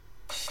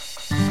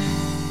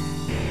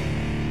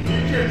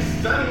Mutant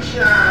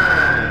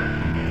Sunshine!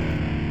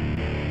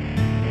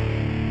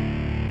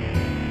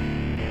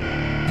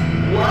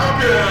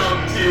 Welcome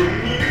to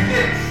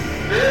Mutant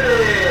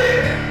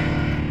City!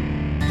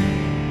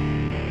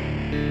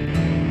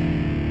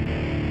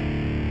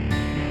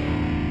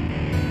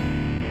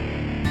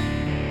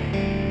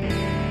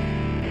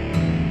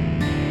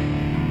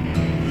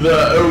 The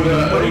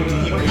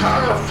mighty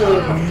powerful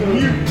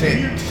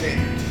mutant!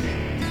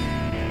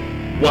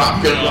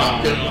 Welcome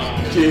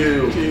to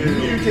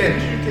Mutant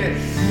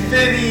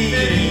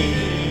City,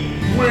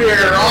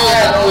 where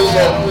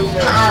all the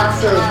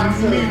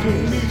powerful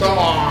mutants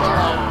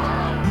are.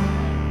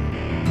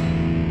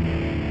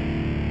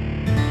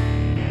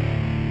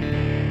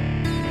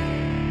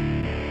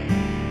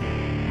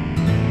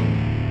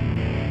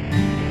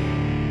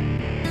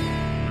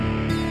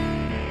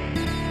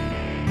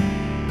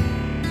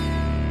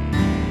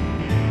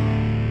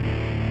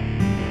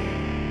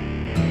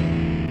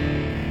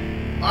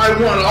 I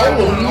want all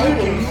the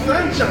mutant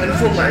sunshine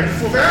for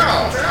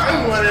myself.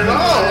 I want it all.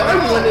 I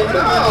want it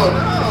all.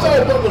 It's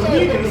all about the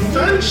mutant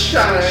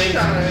sunshine.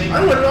 I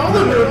want all the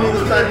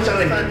mutant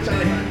sunshine.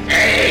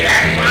 Hey,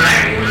 that's my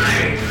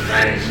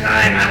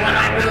sunshine. I want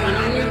all the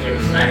mutant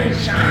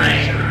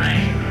sunshine.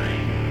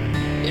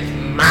 It's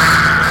my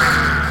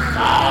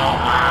soul.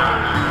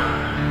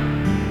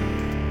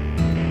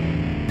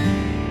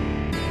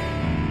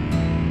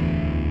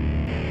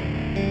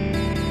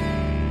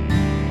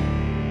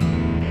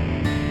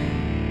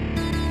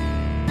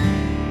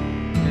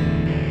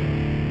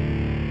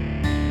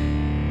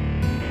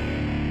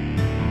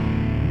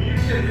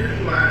 Mutant is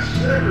my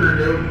shepherd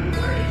of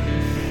mighty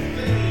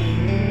city,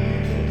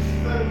 mutant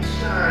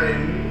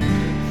sunshine,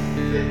 mutant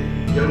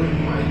city,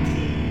 almighty.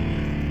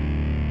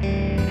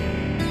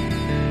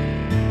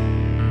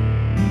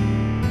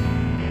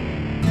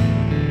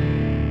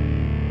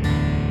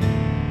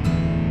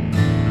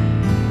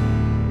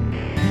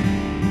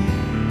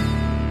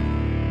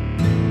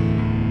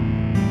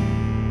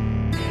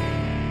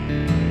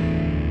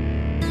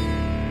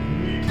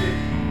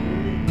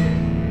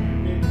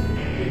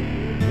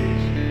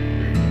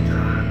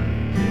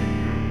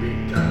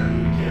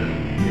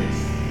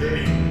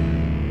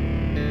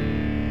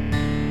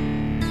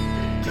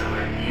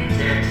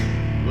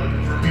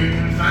 Looking for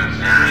mutant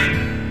sunshine.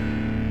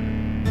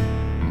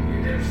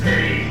 Mutant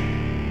City.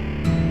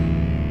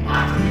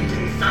 Lots of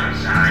mutant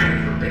sunshine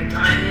for big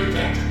time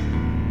mutant.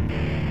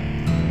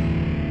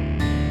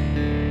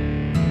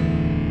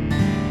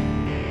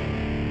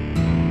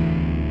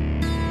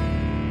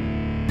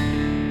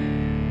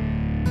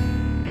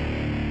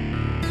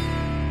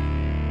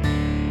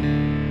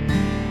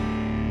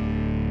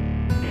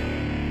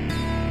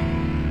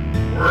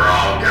 We're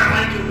all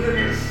going to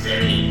Mutant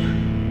City.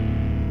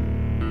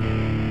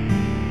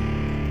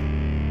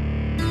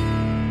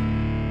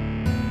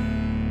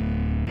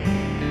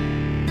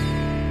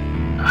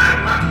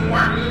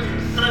 More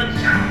mutant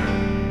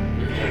sunshine.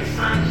 Mutant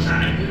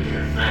sunshine,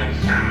 mutant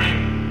sunshine.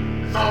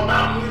 It's all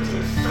about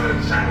mutant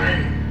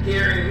sunshine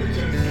here in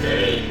Mutant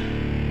City.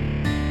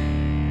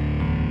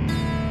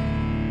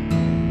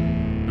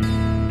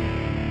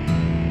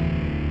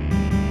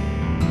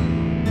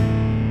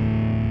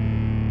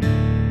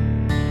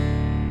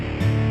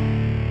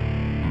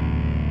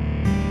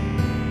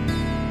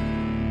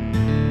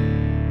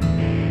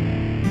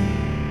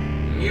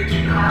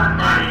 Mutant hard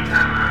body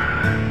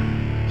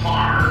time.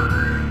 Hard.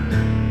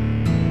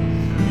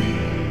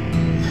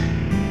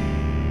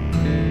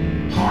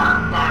 Hard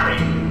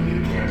body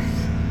mutants.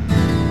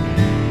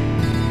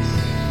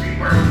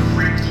 Super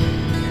freaky.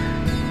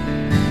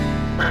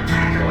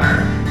 Spectacular.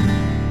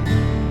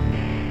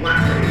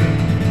 Welcome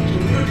to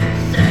Mutant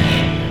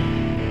City.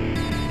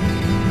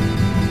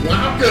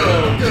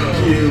 Welcome to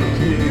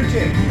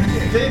Mutant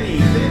City.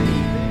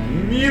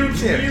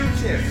 Mutant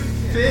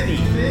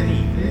City.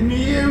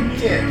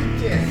 Mutant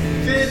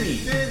City.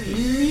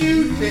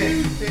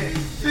 Mutant City.